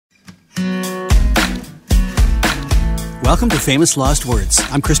Welcome to Famous Lost Words.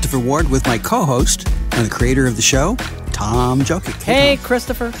 I'm Christopher Ward with my co-host and the creator of the show, Tom Jokic. Hey,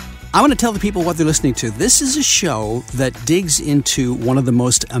 Christopher. I want to tell the people what they're listening to. This is a show that digs into one of the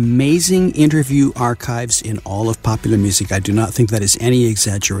most amazing interview archives in all of popular music. I do not think that is any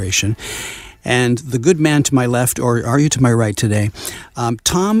exaggeration. And the good man to my left, or are you to my right today,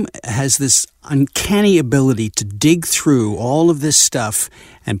 Tom has this uncanny ability to dig through all of this stuff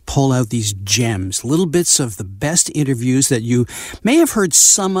and pull out these gems, little bits of the best interviews that you may have heard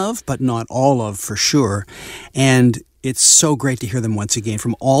some of, but not all of for sure. And it's so great to hear them once again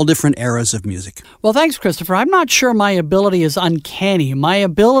from all different eras of music. Well, thanks, Christopher. I'm not sure my ability is uncanny. My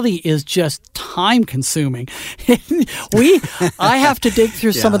ability is just time-consuming. I have to dig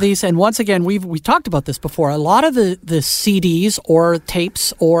through some of these, and once again, we talked about this before. A lot of the CDs or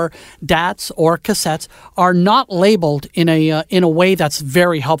tapes or DATs or cassettes are not labeled in a way that's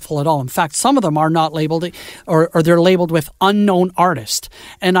very helpful at all. In fact, some of them are not labeled, or they're labeled with unknown artist,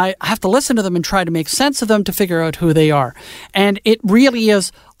 and I have to listen to them and try to make sense of them to figure out who they are. And it really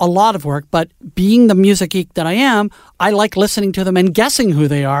is a lot of work, but being the music geek that I am, I like listening to them and guessing who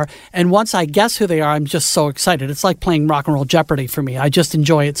they are. And once I guess who they are, I'm just so excited. It's like playing Rock and Roll Jeopardy for me. I just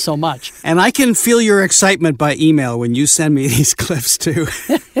enjoy it so much. And I can feel your excitement by email when you send me these clips too.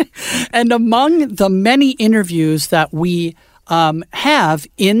 And among the many interviews that we have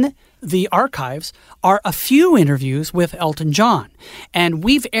in the archives are a few interviews with Elton John. And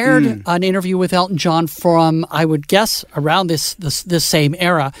we've aired an interview with Elton John from, I would guess, around this same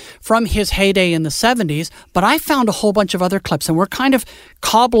era, from his heyday in the 70s. But I found a whole bunch of other clips, and we're kind of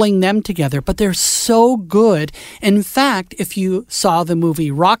cobbling them together. But they're so good. In fact, if you saw the movie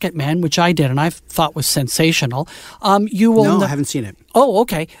Rocket Man, which I did, and I thought was sensational, you will... No, I haven't seen it. Oh,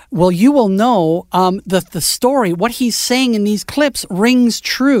 okay. Well, you will know the story. What he's saying in these clips rings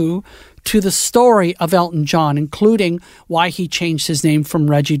true to the story of Elton John, including why he changed his name from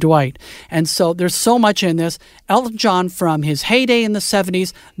Reggie Dwight. And so there's so much in this. Elton John from his heyday in the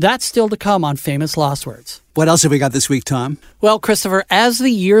 70s, that's still to come on Famous Lost Words. What else have we got this week, Tom? Well, Christopher, as the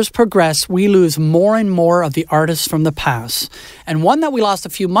years progress, we lose more and more of the artists from the past. And one that we lost a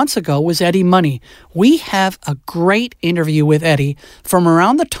few months ago was Eddie Money. We have a great interview with Eddie from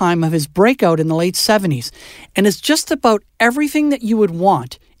around the time of his breakout in the late 70s. And it's just about everything that you would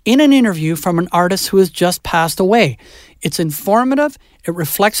want in an interview from an artist who has just passed away. It's informative, it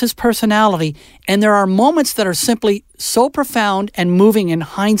reflects his personality, and there are moments that are simply so profound and moving in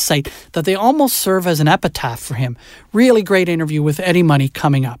hindsight that they almost serve as an epitaph for him. Really great interview with Eddie Money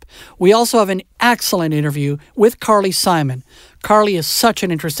coming up. We also have an excellent interview with Carly Simon. Carly is such an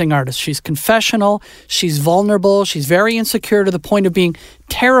interesting artist. She's confessional, she's vulnerable, she's very insecure to the point of being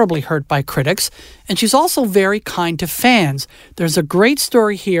terribly hurt by critics, and she's also very kind to fans. There's a great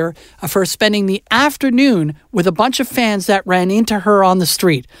story here of her spending the afternoon with a bunch of fans that ran into her on the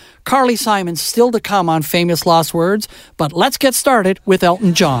street. Carly Simon still to come on Famous Lost Words, but let's get started with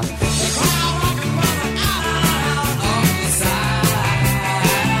Elton John.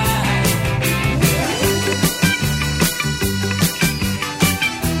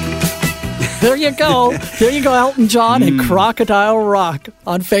 There you go. There you go, Elton John and Crocodile Rock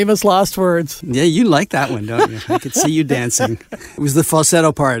on Famous Lost Words. Yeah, you like that one, don't you? I could see you dancing. It was the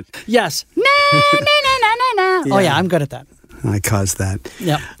falsetto part. Yes. Na, na, na, na, na, na. Yeah. Oh, yeah, I'm good at that. I caused that.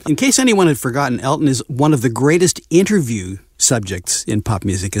 Yeah. In case anyone had forgotten, Elton is one of the greatest interview subjects in pop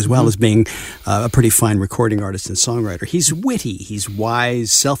music, as well as being a pretty fine recording artist and songwriter. He's witty, he's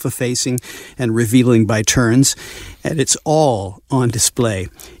wise, self-effacing, and revealing by turns, and it's all on display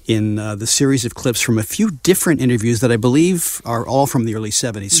in the series of clips from a few different interviews that I believe are all from the early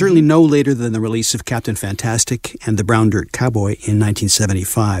 70s, certainly no later than the release of Captain Fantastic and the Brown Dirt Cowboy in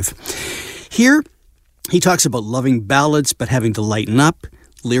 1975. Here, he talks about loving ballads but having to lighten up,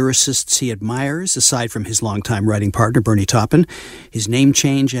 lyricists he admires, aside from his longtime writing partner, Bernie Taupin, his name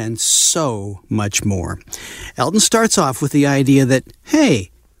change, and so much more. Elton starts off with the idea that,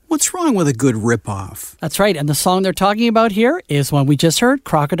 hey, what's wrong with a good rip-off? That's right, and the song they're talking about here is one we just heard,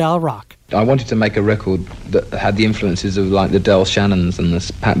 Crocodile Rock. I wanted to make a record that had the influences of like the Del Shannons and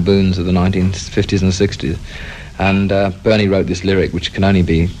the Pat Boones of the 1950s and 60s. And Bernie wrote this lyric, which can only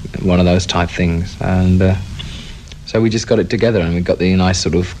be one of those type things. And so we just got it together, and we got the nice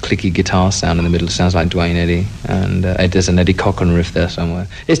sort of clicky guitar sound in the middle. It sounds like Duane Eddy, and there's an Eddie Cochran riff there somewhere.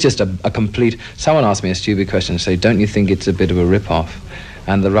 It's just a complete... Someone asked me a stupid question, say, don't you think it's a bit of a rip-off?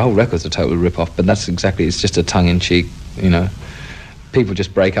 And the whole record's a total rip-off, but that's exactly... It's just a tongue-in-cheek, you know. People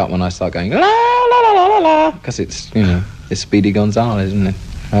just break up when I start going, la, la, la, la, la, la, because it's, you know, it's Speedy Gonzales, isn't it?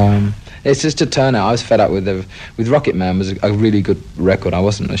 It's just a turnout. I was fed up with Rocket Man. Was a really good record. I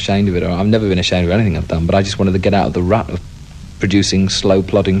wasn't ashamed of it. I've never been ashamed of anything I've done, but I just wanted to get out of the rut of producing slow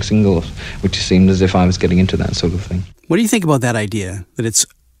plodding singles, which seemed as if I was getting into that sort of thing. What do you think about that idea, that it's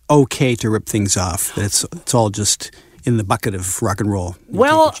okay to rip things off, that it's all just in the bucket of rock and roll?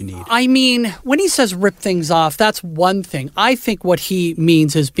 Well, I mean, when he says rip things off, that's one thing. I think what he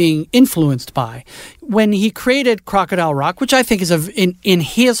means is being influenced by. When he created Crocodile Rock, which I think is in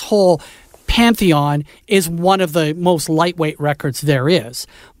his whole pantheon is one of the most lightweight records there is.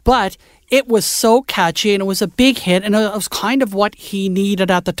 But it was so catchy and it was a big hit, and it was kind of what he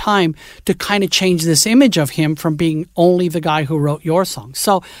needed at the time to kind of change this image of him from being only the guy who wrote your song.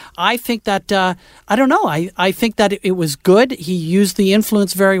 So I think that, I don't know, I think that it was good. He used the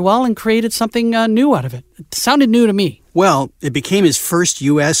influence very well and created something new out of it. It sounded new to me. Well, it became his first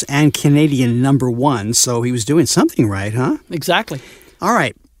U.S. and Canadian #1, so he was doing something right, huh? Exactly. All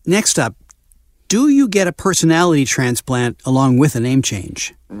right, next up. Do you get a personality transplant along with a name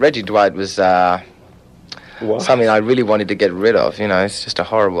change? Reggie Dwight was something I really wanted to get rid of. You know, it's just a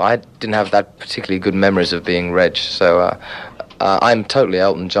horrible... I didn't have that particularly good memories of being Reg, so I'm totally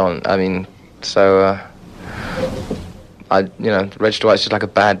Elton John. I mean, so Reg Dwight's just like a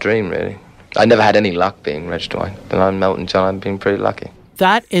bad dream, really. I never had any luck being Reg Dwight, but I'm Elton John. I'm being pretty lucky.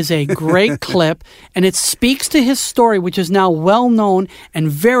 That is a great clip, and it speaks to his story, which is now well known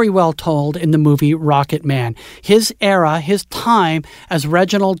and very well told in the movie Rocket Man. His era, his time as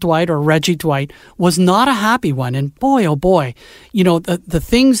Reginald Dwight or Reggie Dwight was not a happy one. And boy, oh boy, you know, the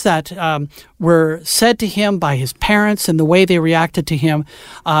things that were said to him by his parents and the way they reacted to him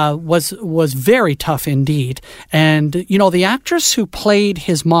was very tough indeed. And, you know, the actress who played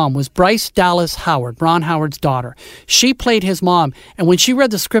his mom was Bryce Dallas Howard, Ron Howard's daughter. She played his mom, and when she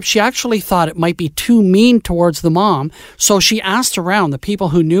read the script, she actually thought it might be too mean towards the mom. So she asked around the people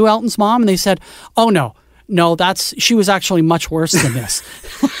who knew Elton's mom, and they said, oh, no, she was actually much worse than this.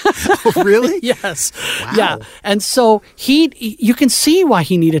 Oh, really? Yes. Wow. Yeah. And so you can see why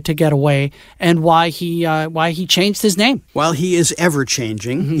he needed to get away and why he changed his name. Well, he is ever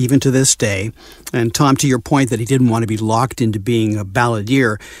changing, even to this day. And Tom, to your point that he didn't want to be locked into being a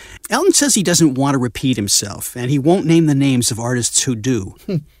balladeer, Elton says he doesn't want to repeat himself, and he won't name the names of artists who do.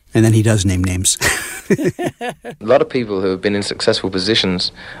 And then he does name names. A lot of people who have been in successful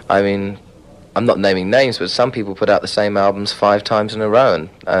positions, I mean, I'm not naming names, but some people put out the same albums 5 times in a row.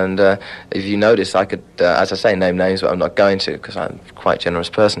 And if you notice, I could, as I say, name names, but I'm not going to because I'm quite a generous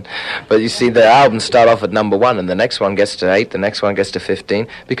person. But you see, the albums start off at #1, and the next one gets to 8, the next one gets to 15,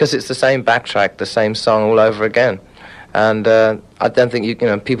 because it's the same backtrack, the same song all over again. And I don't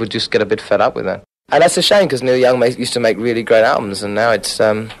think, people just get a bit fed up with that. And that's a shame, because Neil Young used to make really great albums, and now it's,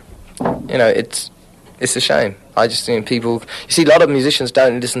 it's a shame. I just think people... You see, a lot of musicians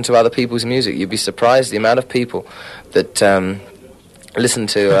don't listen to other people's music. You'd be surprised the amount of people that listen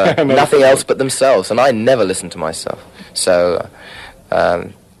to nothing else but themselves, and I never listen to myself. So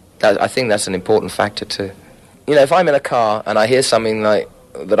I think that's an important factor too. You know, if I'm in a car and I hear something like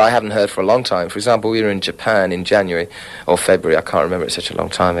that I haven't heard for a long time. For example, we were in Japan in January or February, I can't remember, it's such a long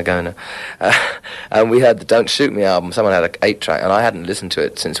time ago now, and we heard the Don't Shoot Me album. Someone had an 8-track, and I hadn't listened to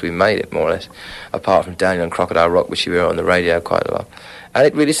it since we made it, more or less, apart from Daniel and Crocodile Rock, which we were on the radio quite a lot. And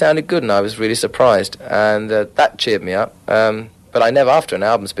it really sounded good, and I was really surprised, and that cheered me up. But I never, after an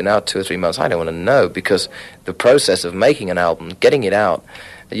album's been out 2 or 3 months, I don't want to know, because the process of making an album, getting it out,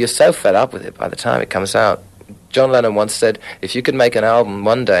 you're so fed up with it by the time it comes out. John Lennon once said, if you could make an album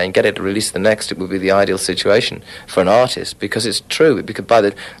one day and get it released the next, it would be the ideal situation for an artist, because it's true. Because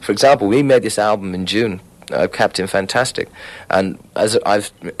for example, we made this album in June, Captain Fantastic, and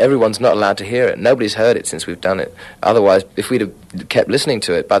everyone's not allowed to hear it. Nobody's heard it since we've done it. Otherwise, if we'd have kept listening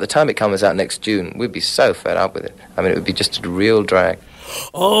to it, by the time it comes out next June, we'd be so fed up with it. I mean, it would be just a real drag.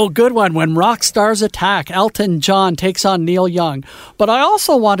 Oh, good one. When rock stars attack, Elton John takes on Neil Young. But I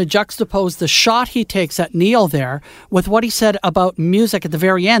also want to juxtapose the shot he takes at Neil there with what he said about music at the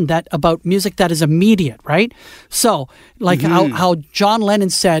very end, about music that is immediate, right? So, like how John Lennon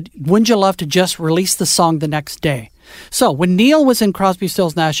said, wouldn't you love to just release the song the next day? So when Neil was in Crosby,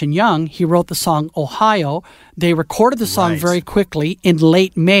 Stills, Nash & Young, he wrote the song Ohio. They recorded the song very quickly in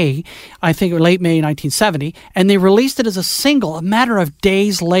late May, I think late May 1970, and they released it as a single a matter of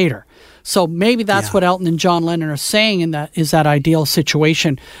days later. So maybe that's what Elton and John Lennon are saying in that ideal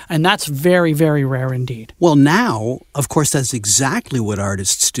situation, and that's very, very rare indeed. Well, now, of course, that's exactly what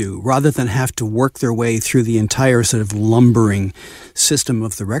artists do. Rather than have to work their way through the entire sort of lumbering system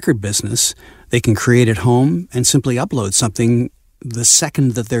of the record business, they can create at home and simply upload something the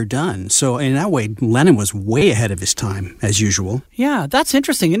second that they're done. So in that way, Lennon was way ahead of his time, as usual. Yeah, that's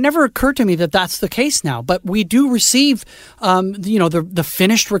interesting. It never occurred to me that that's the case now. But we do receive, the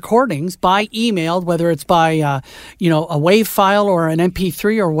finished recordings by email, whether it's by, a WAV file or an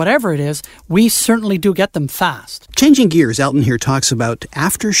MP3 or whatever it is. We certainly do get them fast. Changing gears, Elton here talks about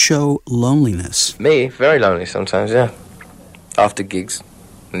after-show loneliness. Me, very lonely sometimes, yeah. After gigs.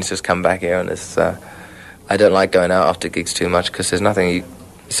 And it's just come back here and it's... I don't like going out after gigs too much because there's nothing...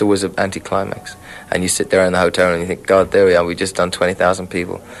 It's always an anticlimax. And you sit there in the hotel and you think, God, there we are, we've just done 20,000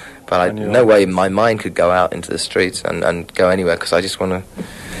 people. But no way my mind could go out into the streets and go anywhere because I just want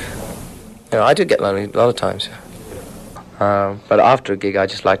to... I do get lonely a lot of times. But after a gig, I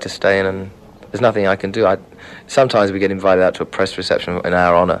just like to stay in and there's nothing I can do. Sometimes we get invited out to a press reception in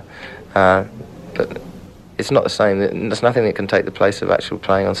our honour. But it's not the same. There's nothing that can take the place of actual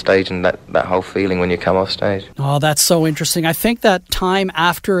playing on stage and that whole feeling when you come off stage. Oh, that's so interesting. I think that time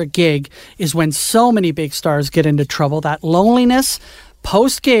after a gig is when so many big stars get into trouble. That loneliness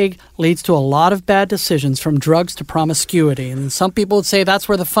post-gig leads to a lot of bad decisions, from drugs to promiscuity. And some people would say that's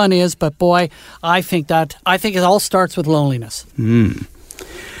where the fun is, but boy, I think it all starts with loneliness.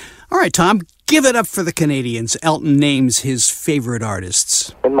 All right, Tom, give it up for the Canadians. Elton names his favorite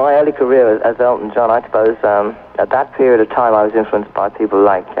artists. In my early career as Elton John, I suppose at that period of time I was influenced by people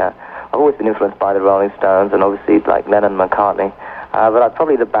like, I've always been influenced by the Rolling Stones and obviously like Lennon and McCartney. But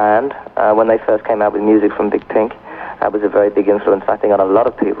probably the band, when they first came out with music from Big Pink, that was a very big influence, I think, on a lot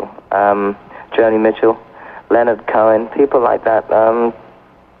of people. Joni Mitchell, Leonard Cohen, people like that.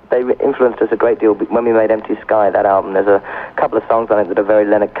 They influenced us a great deal when we made Empty Sky, that album. There's a couple of songs on it that are very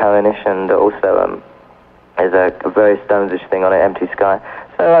Leonard Cohen-ish, and also there's a very Stones-ish thing on it, Empty Sky.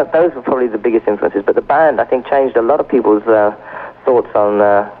 So those were probably the biggest influences. But the band, I think, changed a lot of people's thoughts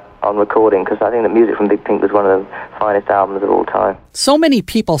on recording, because I think that music from Big Pink was one of the finest albums of all time. So many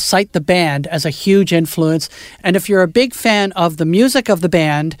people cite the band as a huge influence, and if you're a big fan of the music of the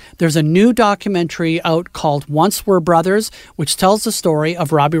band, there's a new documentary out called Once Were Brothers, which tells the story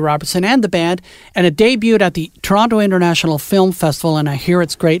of Robbie Robertson and the band, and it debuted at the Toronto International Film Festival, and I hear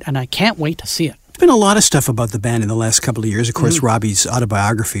it's great, and I can't wait to see it. Been a lot of stuff about the band in the last couple of years. Of course, Robbie's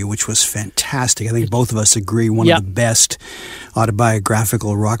autobiography, which was fantastic. I think both of us agree, one of the best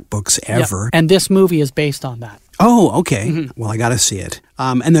autobiographical rock books ever. Yep. And this movie is based on that. Oh, okay. Well, I got to see it.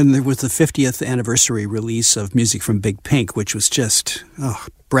 And then there was the 50th anniversary release of music from Big Pink, which was just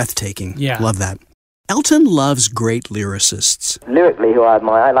breathtaking. Yeah. Love that. Elton loves great lyricists. Lyrically, who I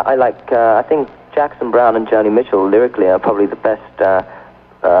admire, I like, I think Jackson Browne and Joni Mitchell lyrically are probably the best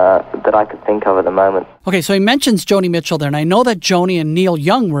that I could think of at the moment. Okay, so he mentions Joni Mitchell there, and I know that Joni and Neil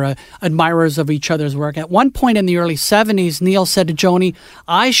Young were admirers of each other's work. At one point in the early 70s, Neil said to Joni,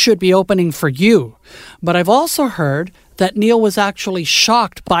 "I should be opening for you." But I've also heard that Neil was actually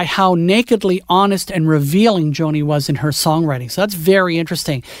shocked by how nakedly honest and revealing Joni was in her songwriting. So that's very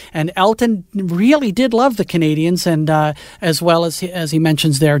interesting. And Elton really did love the Canadians, and as well as he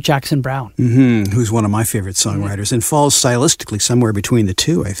mentions there, Jackson Browne. Who's one of my favorite songwriters and falls stylistically somewhere between the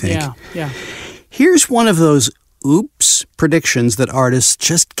two, I think. Yeah. Here's one of those oops predictions that artists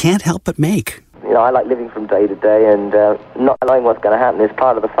just can't help but make. I like living from day to day, and not knowing what's going to happen is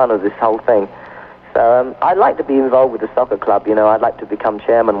part of the fun of this whole thing. So I'd like to be involved with the soccer club, I'd like to become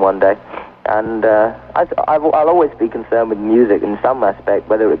chairman one day. And I'll always be concerned with music in some aspect,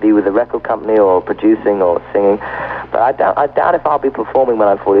 whether it be with a record company or producing or singing. But I doubt if I'll be performing when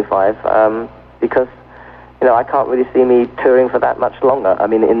I'm 45, because, I can't really see me touring for that much longer. I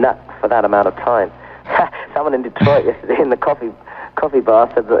mean, for that amount of time. Someone in Detroit yesterday in the coffee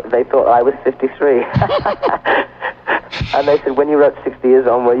bar said that they thought I was 53. And they said, when you wrote 60 Years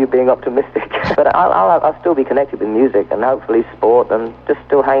On, were you being optimistic? But I'll still be connected with music and hopefully sport and just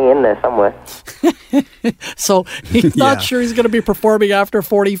still hang in there somewhere. So he's not sure he's going to be performing after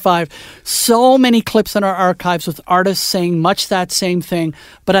 45. So many clips in our archives with artists saying much that same thing.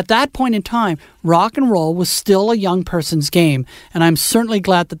 But at that point in time, rock and roll was still a young person's game. And I'm certainly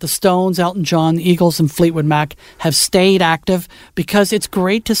glad that the Stones, Elton John, the Eagles, and Fleetwood Mac have stayed active, because it's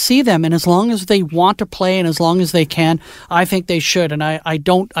great to see them. And as long as they want to play and as long as they can, I think they should. And I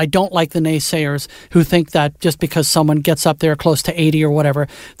don't like the naysayers who think that just because someone gets up there close to 80 or whatever,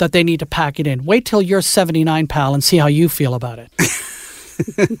 that they need to pack it in. Wait till you're 79, pal, and see how you feel about it.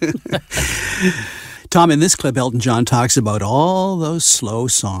 Tom, in this clip, Elton John talks about all those slow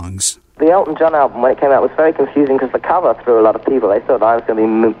songs. The Elton John album, when it came out, was very confusing because the cover threw a lot of people. They thought I was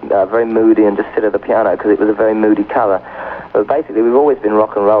going to be very moody and just sit at the piano because it was a very moody cover. But basically, we've always been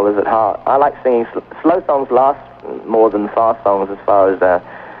rock and rollers at heart. I like singing. Slow songs last more than fast songs as far as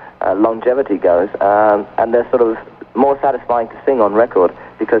longevity goes. And they're sort of more satisfying to sing on record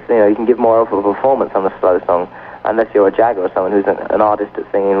because, you know, you can give more of a performance on a slow song unless you're a Jagger or someone who's an artist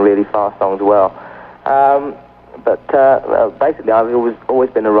at singing really fast songs well. Basically, I've always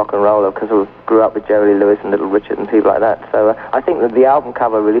been a rock and roller because I grew up with Jerry Lee Lewis and Little Richard and people like that. So I think that the album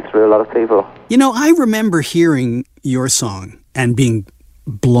cover really threw a lot of people. You know, I remember hearing your song and being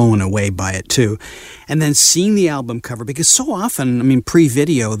blown away by it too, and then seeing the album cover, because so often, I mean,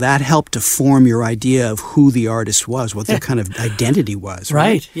 pre-video, that helped to form your idea of who the artist was, what their kind of identity was,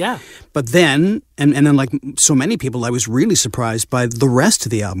 right? Yeah. But then, and then like so many people, I was really surprised by the rest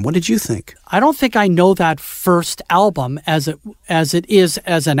of the album. What did you think? I don't think I know that first album as it is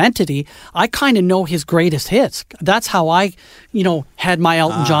as an entity. I kind of know his greatest hits. That's how I, had my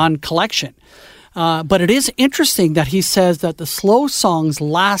Elton John collection. But it is interesting that he says that the slow songs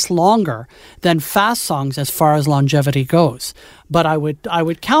last longer than fast songs as far as longevity goes. But I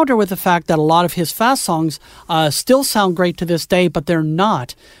would counter with the fact that a lot of his fast songs still sound great to this day, but they're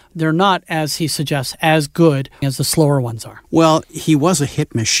not, as he suggests, as good as the slower ones are. Well, he was a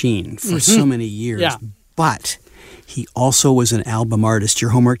hit machine for so many years, but he also was an album artist.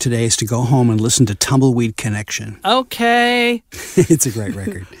 Your homework today is to go home and listen to Tumbleweed Connection. Okay. It's a great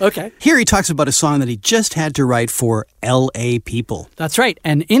record. Okay. Here he talks about a song that he just had to write for L.A. people. That's right.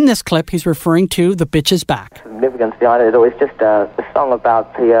 And in this clip, he's referring to The Bitch Is Back. Significance behind it is always just a song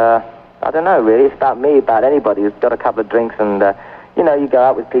about I don't know, really. It's about me, about anybody who's got a couple of drinks and, you go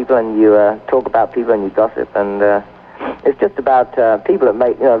out with people and you talk about people and you gossip and... It's just about people that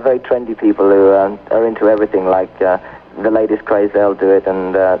make, very trendy people who are into everything, like the latest craze, they'll do it,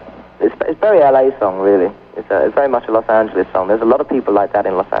 and it's very LA song, really. It's very much a Los Angeles song. There's a lot of people like that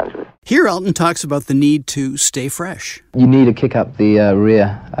in Los Angeles. Here Elton talks about the need to stay fresh. You need to kick up the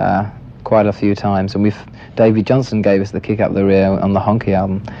rear quite a few times, and Davey Johnson gave us the kick up the rear on the Honky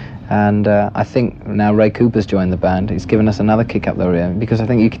album. And I think now Ray Cooper's joined the band. He's given us another kick up the rear because I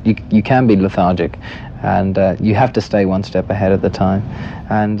think you can be lethargic and you have to stay one step ahead of the time.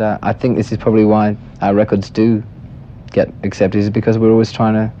 And I think this is probably why our records do get accepted, is because we're always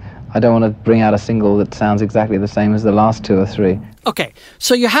trying to... I don't want to bring out a single that sounds exactly the same as the last two or three. Okay,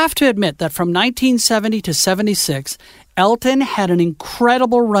 so you have to admit that from 1970 to 76, Elton had an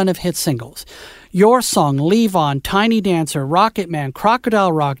incredible run of hit singles. Your Song, Leave On, Tiny Dancer, Rocket Man,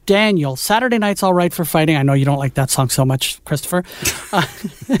 Crocodile Rock, Daniel, Saturday Night's All Right for Fighting. I know you don't like that song so much, Christopher.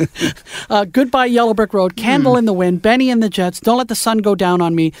 Goodbye Yellow Brick Road, Candle in the Wind, Benny and the Jets, Don't Let the Sun Go Down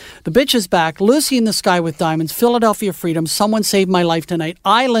on Me, The Bitch Is Back, Lucy in the Sky with Diamonds, Philadelphia Freedom, Someone Saved My Life Tonight,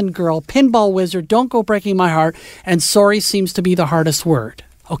 Island Girl, Pinball Wizard, Don't Go Breaking My Heart, and Sorry Seems to Be the Hardest Word.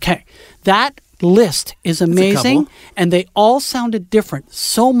 Okay, that list is amazing, and they all sounded different.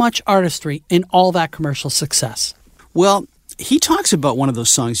 So much artistry in all that commercial success. Well, he talks about one of those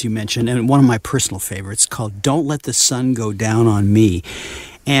songs you mentioned, and one of my personal favorites, called Don't Let the Sun Go Down on Me.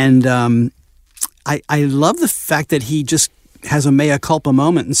 And I love the fact that he just has a mea culpa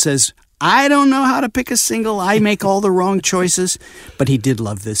moment and says, I don't know how to pick a single, I make all the wrong choices, but he did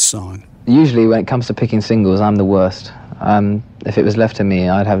love this song. Usually when it comes to picking singles, I'm the worst. If it was left to me,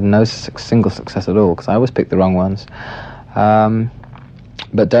 I'd have no single success at all, because I always pick the wrong ones.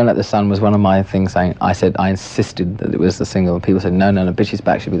 But Don't Let the Sun was one of my things. I insisted that it was the single. People said, no, Bitch Is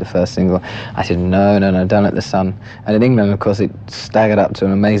Back should be the first single. I said, no, Don't Let the Sun. And in England, of course, it staggered up to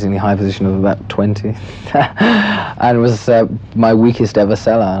an amazingly high position of about 20. And it was my weakest ever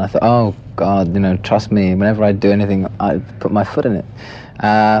seller. And I thought, oh, God, trust me, whenever I do anything, I put my foot in it.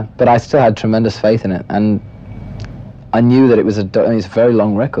 But I still had tremendous faith in it. And I knew that it's a very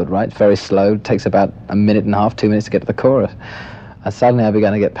long record, right? It's very slow. It takes about a minute and a half, 2 minutes to get to the chorus. And suddenly I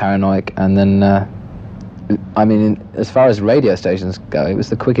began to get paranoid. And then, as far as radio stations go, it was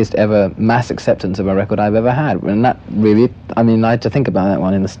the quickest ever mass acceptance of a record I've ever had. And that really, I had to think about that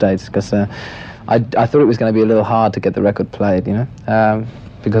one in the States, because I thought it was going to be a little hard to get the record played,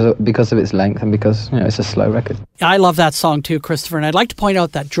 because of its length and because, it's a slow record. I love that song too, Christopher, and I'd like to point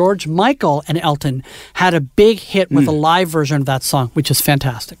out that George Michael and Elton had a big hit with a live version of that song, which is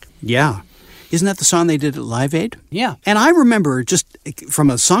fantastic. Yeah. Isn't that the song they did at Live Aid? Yeah. And I remember, just from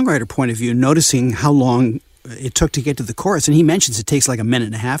a songwriter point of view, noticing how long it took to get to the chorus, and he mentions it takes like a minute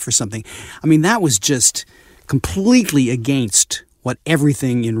and a half or something. That was just completely against what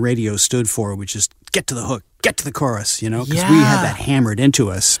everything in radio stood for, which is get to the hook, get to the chorus, because we had that hammered into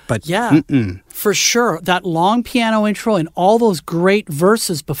us. But for sure, that long piano intro and all those great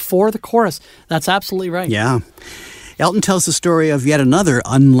verses before the chorus, that's absolutely right. Yeah. Elton tells the story of yet another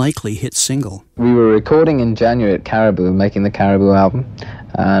unlikely hit single. We were recording in January at Caribou, making the Caribou album,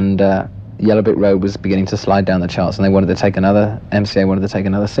 and Yellow Brick Road was beginning to slide down the charts, and MCA wanted to take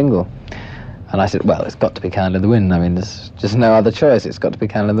another single. And I said, well, it's got to be Candle in the Wind. I mean, there's just no other choice. It's got to be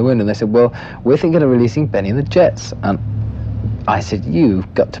Candle in the Wind. And they said, well, we're thinking of releasing Benny and the Jets. And I said,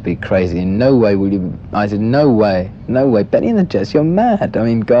 you've got to be crazy. In no way will you... I said, no way. Benny and the Jets, you're mad. I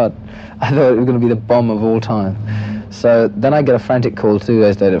mean, God, I thought it was going to be the bomb of all time. So then I get a frantic call 2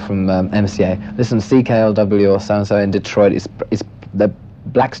 days later from MCA. Listen, CKLW or so-and-so in Detroit, it's the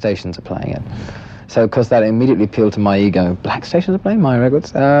black stations are playing it. So, of course, that immediately appealed to my ego. Black stations are playing my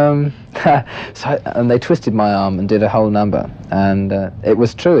records? And they twisted my arm and did a whole number. And it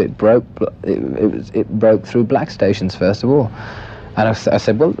was true. It broke through black stations, first of all. And I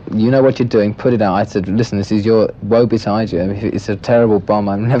said, well, you know what you're doing. Put it out. I said, listen, this is your woe betide you. It's a terrible bomb.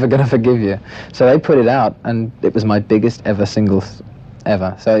 I'm never going to forgive you. So they put it out, and it was my biggest ever single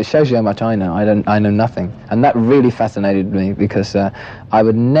ever. So it shows you how much I know. I know nothing. And that really fascinated me, because I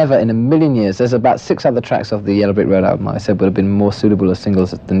would never in a million years... There's about 6 other tracks off the Yellow Brick Road album I said would have been more suitable as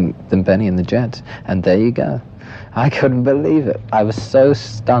singles than Benny and the Jets. And there you go. I couldn't believe it. I was so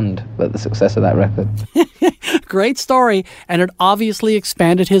stunned at the success of that record. Great story, and it obviously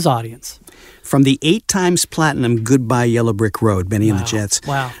expanded his audience. From the 8 times platinum Goodbye Yellow Brick Road, Benny and the Jets.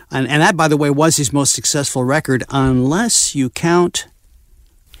 Wow. And that, by the way, was his most successful record, unless you count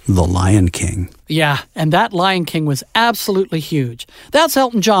The Lion King. Yeah, and that Lion King was absolutely huge. That's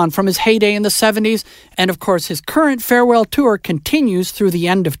Elton John from his heyday in the 70s, and of course his current farewell tour continues through the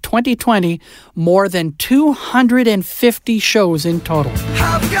end of 2020, more than 250 shows in total.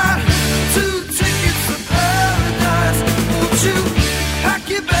 I've got 2 tickets to paradise. Won't you pack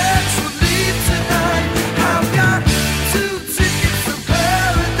your bags and leave tonight? I've got 2 tickets to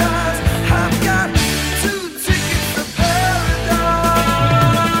paradise. I've got 2 tickets to paradise.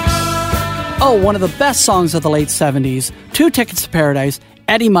 Oh, one of the best songs of the late 70s, 2 Tickets to Paradise,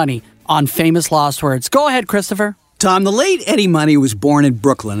 Eddie Money on Famous Lost Words. Go ahead, Christopher. Tom, the late Eddie Money was born in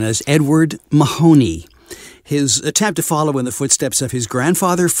Brooklyn as Edward Mahoney. His attempt to follow in the footsteps of his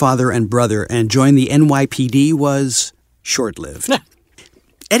grandfather, father, and brother and join the NYPD was short-lived.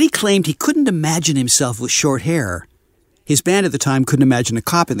 Eddie claimed he couldn't imagine himself with short hair. His band at the time couldn't imagine a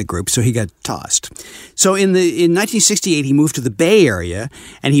cop in the group, so he got tossed. So in 1968, he moved to the Bay Area,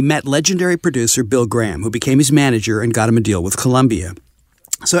 and he met legendary producer Bill Graham, who became his manager and got him a deal with Columbia.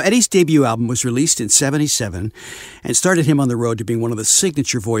 So Eddie's debut album was released in '77 and started him on the road to being one of the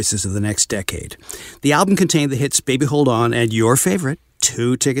signature voices of the next decade. The album contained the hits Baby Hold On and your favorite,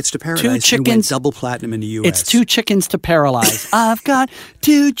 2 Tickets to Paradise. 2 chickens. And went double platinum in the U.S. It's 2 chickens to paralyze. I've got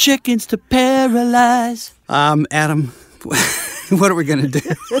 2 chickens to paralyze. Adam, what are we going to do?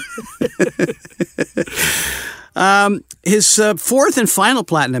 His 4th and final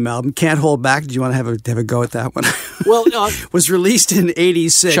platinum album, Can't Hold Back, do you want to have a go at that one? Well, was released in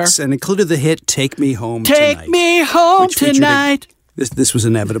 '86 Sure. and included the hit Take Me Home Tonight. Take me home tonight. This was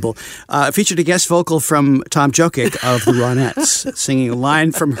inevitable. Featured a guest vocal from Tom Jokic of the Ronettes, singing a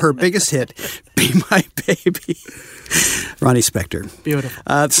line from her biggest hit, Be My Baby. Ronnie Spector. Beautiful.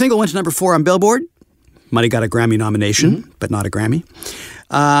 The single went to number 4 on Billboard. Money got a Grammy nomination, but not a Grammy.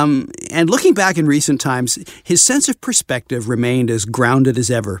 And looking back in recent times, his sense of perspective remained as grounded as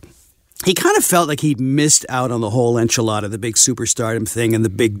ever. He kind of felt like he'd missed out on the whole enchilada, the big superstardom thing and the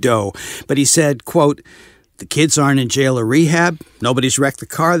big dough. But he said, quote, the kids aren't in jail or rehab, nobody's wrecked the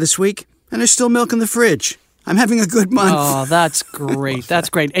car this week, and there's still milk in the fridge. I'm having a good month. Oh, that's great. That's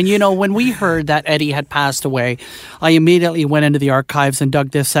great. And, you know, when we heard that Eddie had passed away, I immediately went into the archives and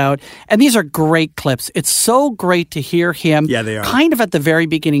dug this out. And these are great clips. It's so great to hear him they are. kind of at the very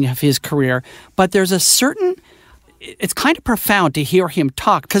beginning of his career. But there's a certain... It's kind of profound to hear him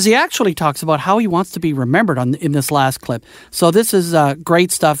talk, because he actually talks about how he wants to be remembered in this last clip. So this is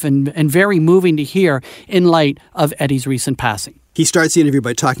great stuff and very moving to hear in light of Eddie's recent passing. He starts the interview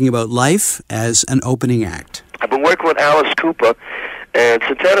by talking about life as an opening act. I've been working with Alice Cooper, and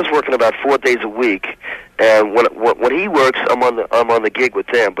Santana's working about 4 days a week. And when he works, I'm on the gig with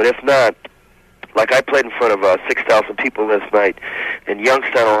them. But if not, like I played in front of 6,000 people last night in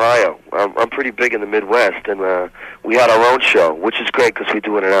Youngstown, Ohio. I'm pretty big in the Midwest, and we had our own show, which is great because we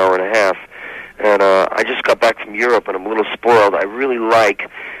do it in an hour and a half. And I just got back from Europe, and I'm a little spoiled. I really like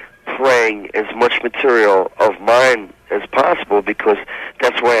playing as much material of mine as possible, because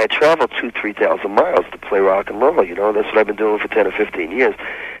that's why I travel 2,000-3,000 miles to play rock and roll. You know, that's what I've been doing for 10 or 15 years.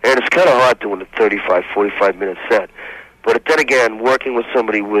 And it's kind of hard doing a 35, 45-minute set. But then again, working with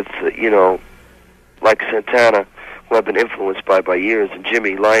somebody with, like Santana, who I've been influenced by years, and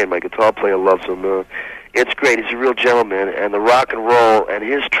Jimmy Lyon, my guitar player, loves him. It's great. He's a real gentleman, and the rock and roll and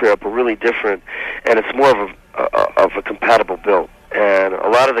his trip are really different, and it's more of a compatible build. And a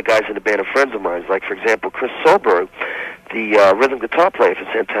lot of the guys in the band are friends of mine. Like, for example, Chris Solberg, the rhythm guitar player for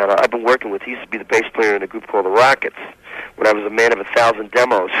Santana, I've been working with. He used to be the bass player in a group called the Rockets when I was a man of 1,000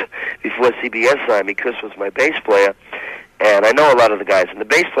 demos before CBS signed me. Chris was my bass player, and I know a lot of the guys. And the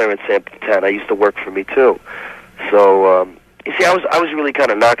bass player in Santana used to work for me too. So you see, I was really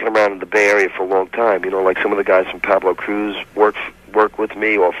kind of knocking around in the Bay Area for a long time. You know, like some of the guys from Pablo Cruz work with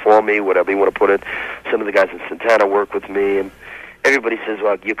me or for me, whatever you want to put it. Some of the guys in Santana work with me, and everybody says,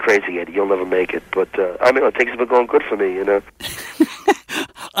 "Well, you're crazy, Eddie. You'll never make it." But I mean, things have been going good for me, you know.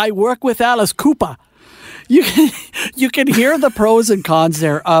 I work with Alice Cooper. You can hear the pros and cons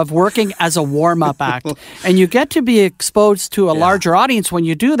there of working as a warm-up act, and you get to be exposed to a larger audience when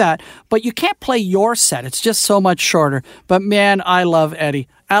you do that, but you can't play your set. It's just so much shorter. But man, I love Eddie.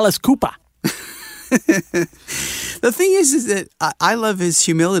 Alice Cooper. The thing is that I love his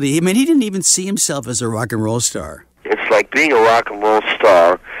humility. I mean, he didn't even see himself as a rock and roll star. It's like being a rock and roll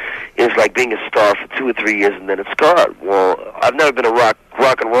star is like being a star for 2 or 3 years and then it's gone. Well, I've never been a rock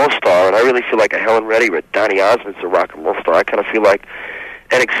and roll star, and I really feel like a Helen Reddy or Donny Osmond's a rock and roll star. I kind of feel like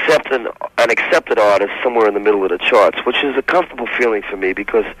an accepted artist somewhere in the middle of the charts, which is a comfortable feeling for me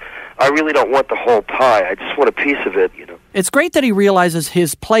because I really don't want the whole pie. I just want a piece of it, you know. It's great that he realizes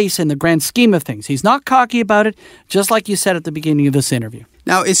his place in the grand scheme of things. He's not cocky about it, just like you said at the beginning of this interview.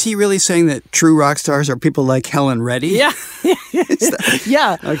 Now, is he really saying that true rock stars are people like Helen Reddy? Yeah.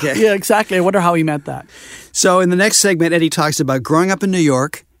 Yeah. Okay. Yeah, exactly. I wonder how he meant that. So in the next segment, Eddie talks about growing up in New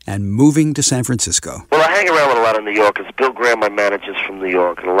York and moving to San Francisco. Well, I hang around with a lot of New Yorkers. Bill Graham, my manager's from New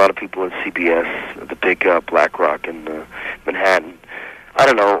York, and a lot of people at CBS, the big Black Rock in Manhattan. I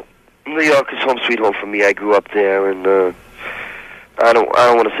don't know. New York is home sweet home for me. I grew up there, and I don't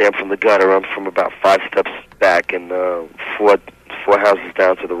want to say I'm from the gutter. I'm from about 5 steps back and four houses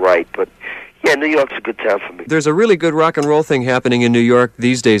down to the right. But yeah, New York's a good town for me. There's a really good rock and roll thing happening in New York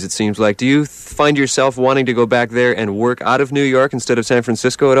these days, it seems like. Do you find yourself wanting to go back there and work out of New York instead of San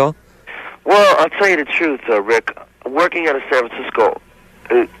Francisco at all? Well, I'll tell you the truth, Rick. Working out of San Francisco,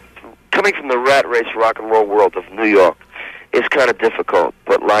 coming from the rat race rock and roll world of New York, is kind of difficult.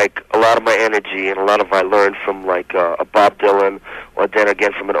 But like a lot of my energy and a lot of I learned from like a Bob Dylan, or then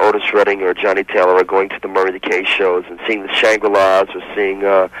again from an Otis Redding or a Johnny Taylor, or going to the Murray the K shows and seeing the Shangri-Las, or seeing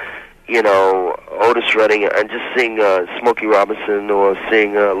Otis Redding, and just seeing Smokey Robinson, or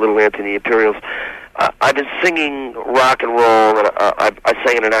seeing Little Anthony Imperials. I've been singing rock and roll, and I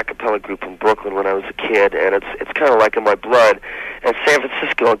sang in an a cappella group in Brooklyn when I was a kid, and it's kind of like in my blood. And San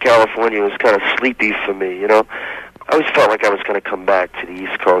Francisco and California was kind of sleepy for me, you know. I always felt like I was going to come back to the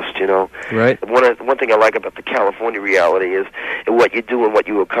East Coast, you know. Right. One thing I like about the California reality is what you do and what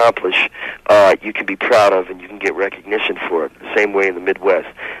you accomplish, you can be proud of and you can get recognition for it. The same way in the Midwest.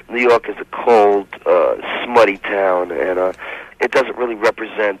 New York is a cold, smutty town, and it doesn't really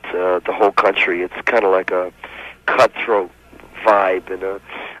represent the whole country. It's kind of like a cutthroat vibe, and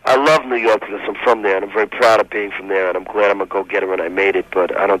I love New York because I'm from there, and I'm very proud of being from there, and I'm glad I'm a go-getter and I made it,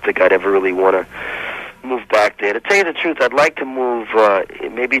 but I don't think I'd ever really want to move back there. To tell you the truth, I'd like to move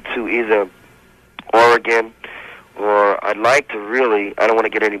maybe to either Oregon, or I'd like to really, I don't want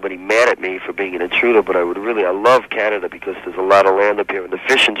to get anybody mad at me for being an intruder, but I love Canada because there's a lot of land up here, and the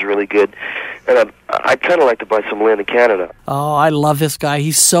fishing's really good, and I'd kind of like to buy some land in Canada. Oh, I love this guy.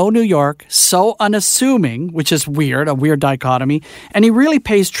 He's so New York, so unassuming, which is weird, a weird dichotomy, and he really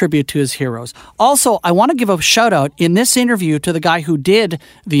pays tribute to his heroes. Also, I want to give a shout-out in this interview to the guy who did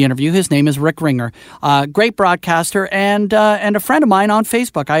the interview. His name is Rick Ringer, great broadcaster, and a friend of mine on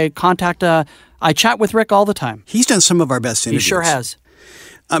Facebook. I chat with Rick all the time. He's done some of our best interviews. He sure has.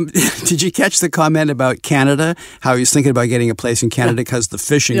 Did you catch the comment about Canada? How he was thinking about getting a place in Canada because the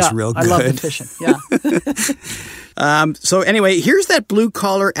fishing's real good. I love the fishing. Yeah. So anyway, here's that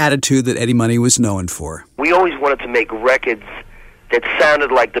blue-collar attitude that Eddie Money was known for. We always wanted to make records that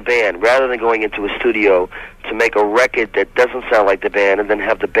sounded like the band, rather than going into a studio to make a record that doesn't sound like the band and then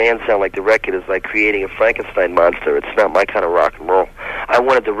have the band sound like the record is like creating a Frankenstein monster. It's not my kind of rock and roll. I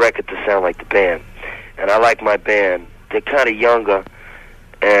wanted the record to sound like the band, and I like my band. They're kind of younger,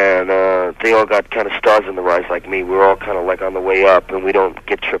 and they all got kind of stars in the rise like me. We're all kind of like on the way up, and we don't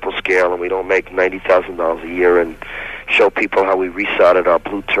get triple scale, and we don't make $90,000 a year and show people how we resodded our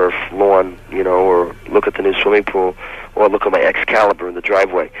blue turf lawn, you know, or look at the new swimming pool, or look at my Excalibur in the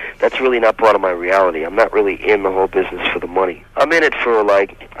driveway. That's really not part of my reality. I'm not really in the whole business for the money. I'm in it for,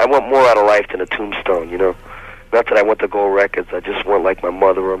 like, I want more out of life than a tombstone, you know. Not that I want the gold records. I just want, like, my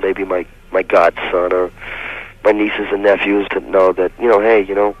mother or maybe my godson or my nieces and nephews to know that, you know, hey,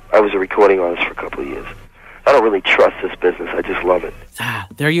 you know, I was a recording artist for a couple of years. I don't really trust this business. I just love it.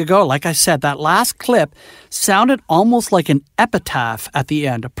 There you go. Like I said, that last clip sounded almost like an epitaph at the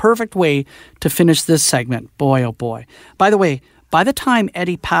end. A perfect way to finish this segment. Boy, oh boy. By the way, by the time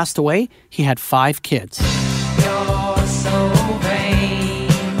Eddie passed away, he had 5 kids. You're so vain.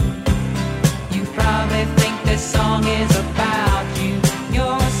 You probably think this song is about you.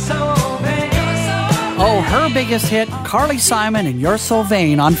 You're so vain. Oh, her biggest hit, Carly Simon and You're So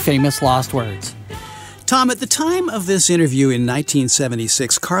Vain on Famous Lost Words. Tom, at the time of this interview in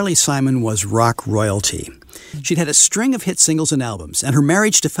 1976, Carly Simon was rock royalty. She'd had a string of hit singles and albums, and her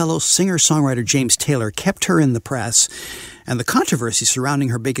marriage to fellow singer-songwriter James Taylor kept her in the press, and the controversy surrounding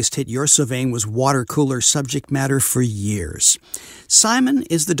her biggest hit, You're So Vain, was water cooler subject matter for years. Simon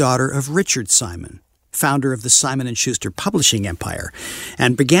is the daughter of Richard Simon, founder of the Simon & Schuster publishing empire,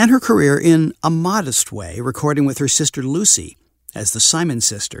 and began her career in a modest way, recording with her sister Lucy as the Simon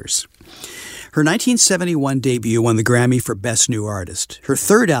Sisters. Her 1971 debut won the Grammy for Best New Artist. Her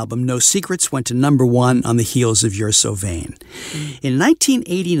third album, No Secrets, went to #1 on the heels of You're So Vain. In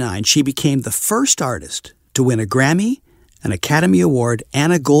 1989, she became the first artist to win a Grammy, an Academy Award,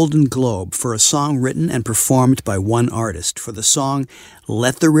 and a Golden Globe for a song written and performed by one artist for the song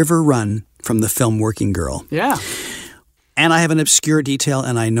Let the River Run from the film Working Girl. Yeah. And I have an obscure detail,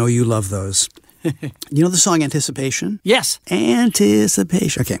 and I know you love those. You know the song Anticipation? Yes.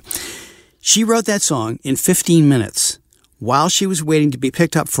 Anticipation. Okay. She wrote that song in 15 minutes while she was waiting to be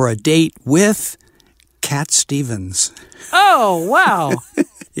picked up for a date with Cat Stevens. Oh, wow.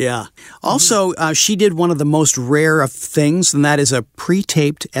 Yeah. Also, she did one of the most rare of things, and that is a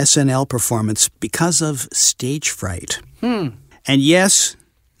pre-taped SNL performance because of stage fright. And yes,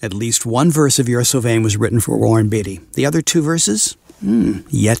 at least one verse of You're So Vain was written for Warren Beatty. The other 2 verses,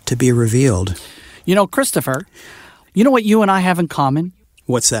 yet to be revealed. You know, Christopher, you know what you and I have in common?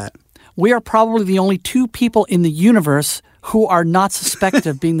 What's that? We are probably the only 2 people in the universe who are not suspected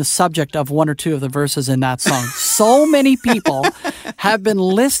of being the subject of 1 or 2 of the verses in that song. So many people have been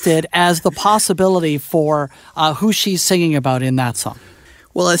listed as the possibility for who she's singing about in that song.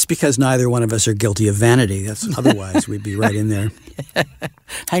 Well, that's because neither one of us are guilty of vanity. Otherwise, we'd be right in there.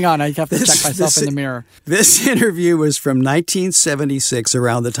 Hang on, I have to check myself in the mirror. This interview was from 1976,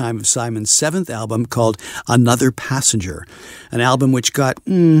 around the time of Simon's 7th album called Another Passenger, an album which got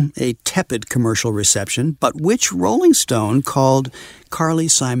a tepid commercial reception, but which Rolling Stone called Carly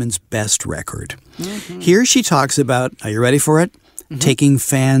Simon's best record. Here she talks about, are you ready for it? Taking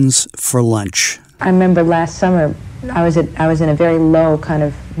fans for lunch. I remember last summer, I was in a very low kind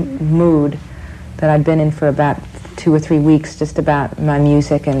of mood that I'd been in for about 2 or 3 weeks, just about my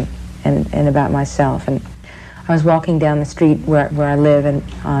music and about myself. And I was walking down the street where I live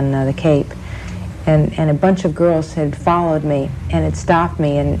on the Cape, and a bunch of girls had followed me and had stopped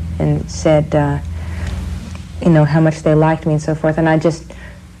me and said, how much they liked me and so forth. And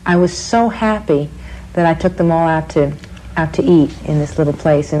I was so happy that I took them all out to eat in this little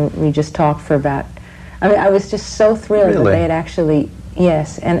place, and we just talked for about. I was just so thrilled that they had actually,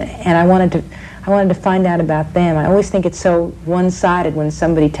 yes, and I wanted to find out about them. I always think it's so one-sided when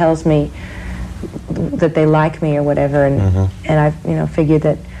somebody tells me that they like me or whatever, and I figured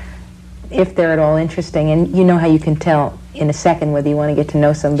that if they're at all interesting, and you know how you can tell in a second whether you want to get to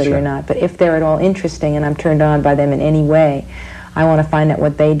know somebody or not, but if they're at all interesting and I'm turned on by them in any way, I want to find out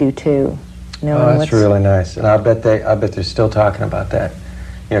what they do too. That's really nice, and I bet they're still talking about that,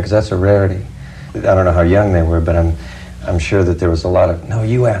 because that's a rarity. I don't know how young they were, but I'm sure that there was a lot of, no,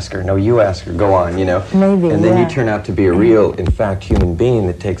 you ask her, go on, Maybe, and then you turn out to be a real, in fact, human being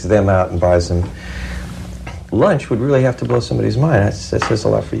that takes them out and buys them lunch would really have to blow somebody's mind. That says a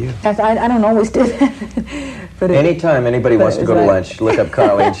lot for you. I don't always do that. But anytime anybody wants to go to lunch, look up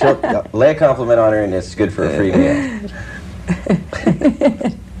Carly, and she'll lay a compliment on her, and it's good for a free meal.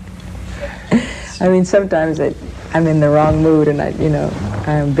 I mean, sometimes I'm in the wrong mood, and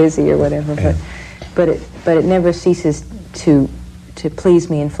I'm busy or whatever, but it never ceases to please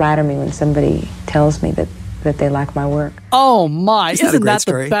me and flatter me when somebody tells me that they like my work. Oh my, isn't that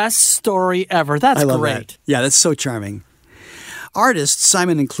story? The best story ever? That's I love great. That. Yeah, that's so charming. Artists,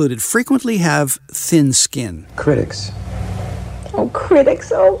 Simon included, frequently have thin skin. Critics. Oh,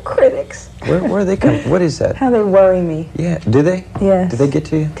 critics. Where they come? What is that? How they worry me. Yeah, do they? Yes. Do they get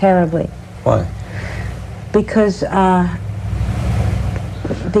to you? Terribly. Why? Because I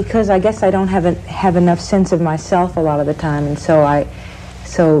guess I don't have enough sense of myself a lot of the time, and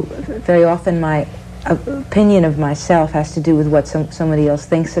so very often my opinion of myself has to do with what somebody else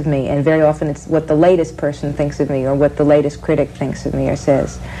thinks of me, and very often it's what the latest person thinks of me or what the latest critic thinks of me or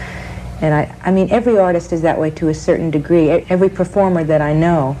says. And I mean, every artist is that way to a certain degree. Every performer that I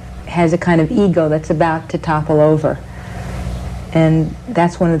know has a kind of ego that's about to topple over. And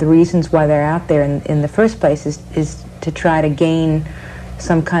that's one of the reasons why they're out there in the first place, is to try to gain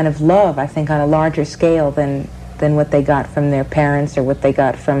some kind of love, I think, on a larger scale than what they got from their parents or what they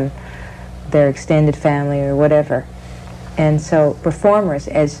got from their extended family or whatever. And so performers,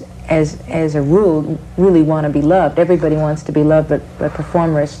 as a rule, really want to be loved. Everybody wants to be loved, but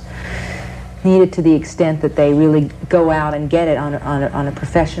performers need it to the extent that they really go out and get it on a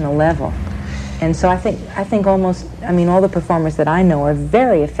professional level. And so I think almost, I mean, all the performers that I know are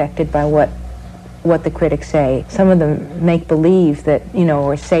very affected by what the critics say. Some of them make believe that, you know,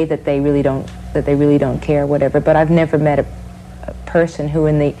 or say that they really don't care, whatever. But I've never met a person who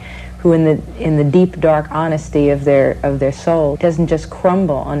in the deep, dark honesty of their soul doesn't just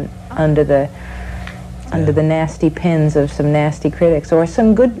crumble under the nasty pens of some nasty critics, or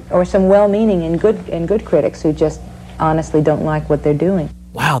some well-meaning and good critics who just honestly don't like what they're doing.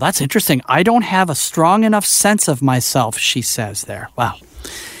 Wow, that's interesting. I don't have a strong enough sense of myself, she says there. Wow.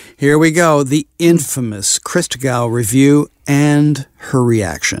 Here we go, the infamous Christgau review and her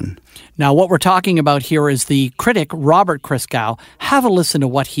reaction. Now, what we're talking about here is the critic, Robert Christgau. Have a listen to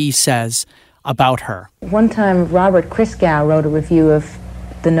what he says about her. One time, Robert Christgau wrote a review of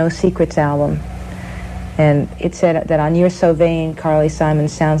the No Secrets album, and it said that on You're So Vain, Carly Simon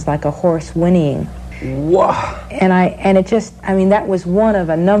sounds like a horse whinnying. Wow. And it just, I mean, that was one of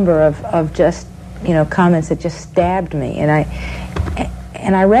a number of just, you know, comments that just stabbed me. And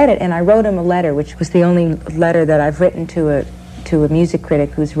I read it, and I wrote him a letter, which was the only letter that I've written to a music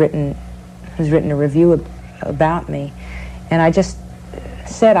critic who's written a review about me. And I just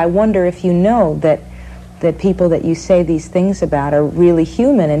said, I wonder if you know that people that you say these things about are really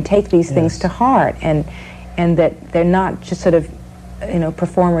human and take these things to heart, and that they're not just sort of, you know,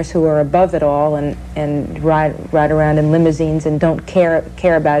 performers who are above it all and ride around in limousines and don't care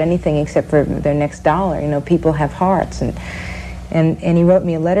about anything except for their next dollar. You know, people have hearts. And he wrote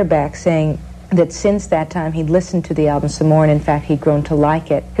me a letter back saying that since that time he'd listened to the album some more, and in fact he'd grown to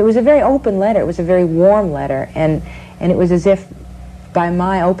like it. It was a very open letter. It was a very warm letter, and it was as if by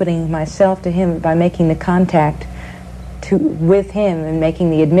my opening myself to him, by making the contact with him and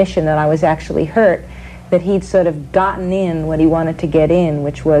making the admission that I was actually hurt, that he'd sort of gotten in what he wanted to get in,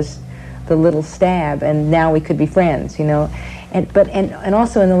 which was the little stab, and now we could be friends, you know. And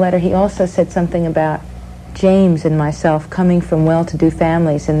also in the letter he also said something about James and myself coming from well-to-do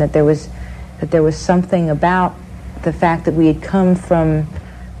families, and that there was something about the fact that we had come from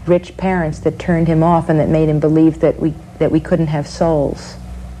rich parents that turned him off, and that made him believe that we couldn't have souls,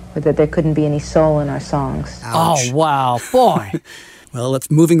 or that there couldn't be any soul in our songs. Ouch. Oh, wow, boy. Well,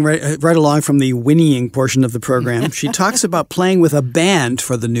 it's moving right along from the whinnying portion of the program. She talks about playing with a band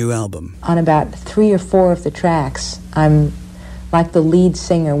for the new album. On about 3 or 4 of the tracks, I'm like the lead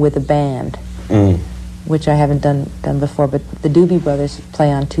singer with a band, which I haven't done before. But the Doobie Brothers play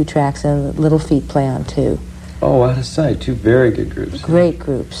on 2 tracks, and the Little Feat play on 2. Oh, out of sight. 2 very good groups. Great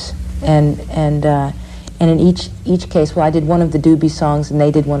groups, and in each case, well, I did one of the Doobie songs, and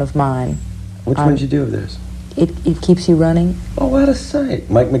they did one of mine. Which one did you do of theirs? It Keeps You Running. Oh, out of sight.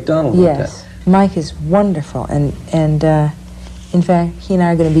 Mike McDonald wrote Yes. Mike is wonderful, and in fact, he and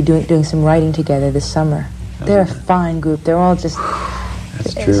I are going to be doing some writing together this summer. They're a fine group. They're all just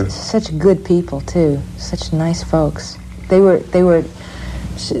true. Such good people too. Such nice folks. They were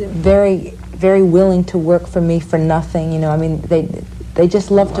very, very willing to work for me for nothing. You know, I mean, they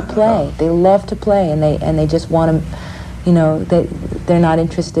just love to play. They love to play, and they just want to, you know, they're not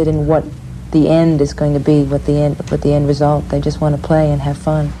interested in what the end is going to be, what the end result. They just want to play and have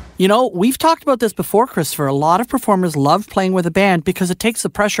fun. You know, we've talked about this before, Christopher. A lot of performers love playing with a band because it takes the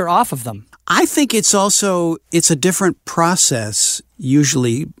pressure off of them. I think it's a different process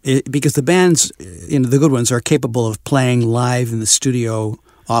usually, because the bands, you know, the good ones are capable of playing live in the studio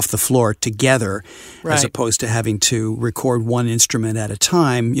off the floor together, right, as opposed to having to record one instrument at a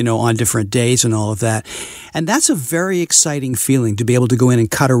time, you know, on different days and all of that. And that's a very exciting feeling, to be able to go in and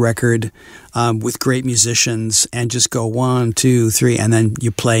cut a record with great musicians and just go 1, 2, 3, and then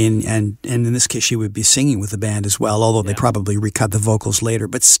you play, and in this case she would be singing with the band as well, although they probably recut the vocals later.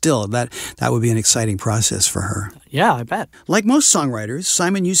 But still, that would be an exciting process for her. Yeah, I bet. Like most songwriters,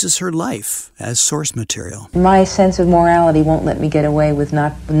 Simon uses her life as source material. My sense of morality won't let me get away with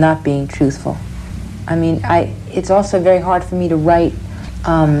not being truthful. I mean, it's also very hard for me to write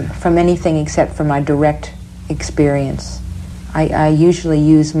from anything except for my direct experience. I usually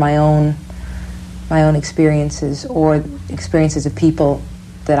use my own experiences, or experiences of people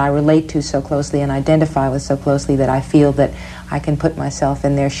that I relate to so closely and identify with so closely, that I feel that I can put myself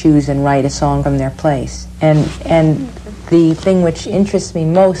in their shoes and write a song from their place. And The thing which interests me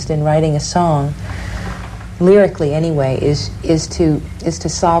most in writing a song, lyrically anyway, is to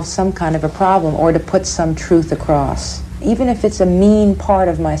solve some kind of a problem or to put some truth across. Even if it's a mean part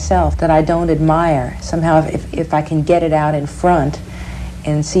of myself that I don't admire, somehow if I can get it out in front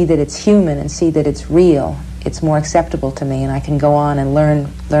and see that it's human and see that it's real, it's more acceptable to me and I can go on and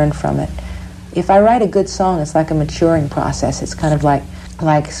learn from it. If I write a good song, it's like a maturing process. It's kind of like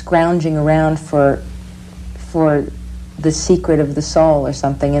scrounging around for the secret of the soul or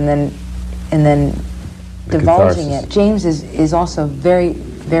something, and then divulging catharsis. it. James is also very,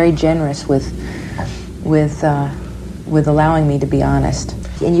 very generous with allowing me to be honest.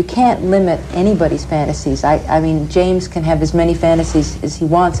 And you can't limit anybody's fantasies. I mean, James can have as many fantasies as he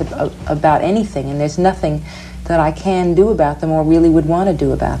wants about anything, and there's nothing that I can do about them or really would want to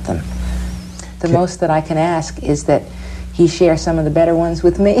do about them. The most that I can ask is that he share some of the better ones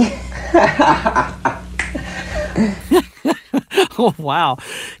with me. Oh, wow.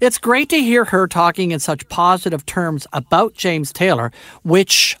 It's great to hear her talking in such positive terms about James Taylor,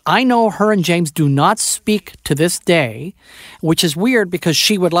 which I know her and James do not speak to this day, which is weird because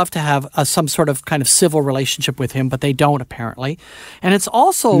she would love to have some sort of kind of civil relationship with him, but they don't apparently. And it's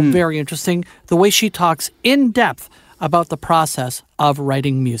also very interesting the way she talks in depth about the process of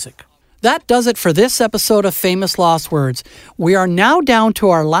writing music. That does it for this episode of Famous Lost Words. We are now down to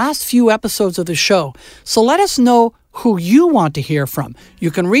our last few episodes of the show, so let us know who you want to hear from. You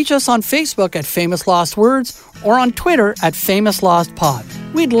can reach us on Facebook at Famous Lost Words or on Twitter at Famous Lost Pod.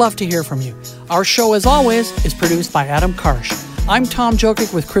 We'd love to hear from you. Our show, as always, is produced by Adam Karsh. I'm Tom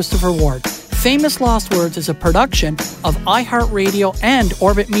Jokic with Christopher Ward. Famous Lost Words is a production of iHeartRadio and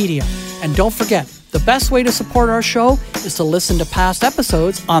Orbit Media. And don't forget, the best way to support our show is to listen to past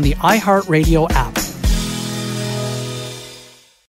episodes on the iHeartRadio app.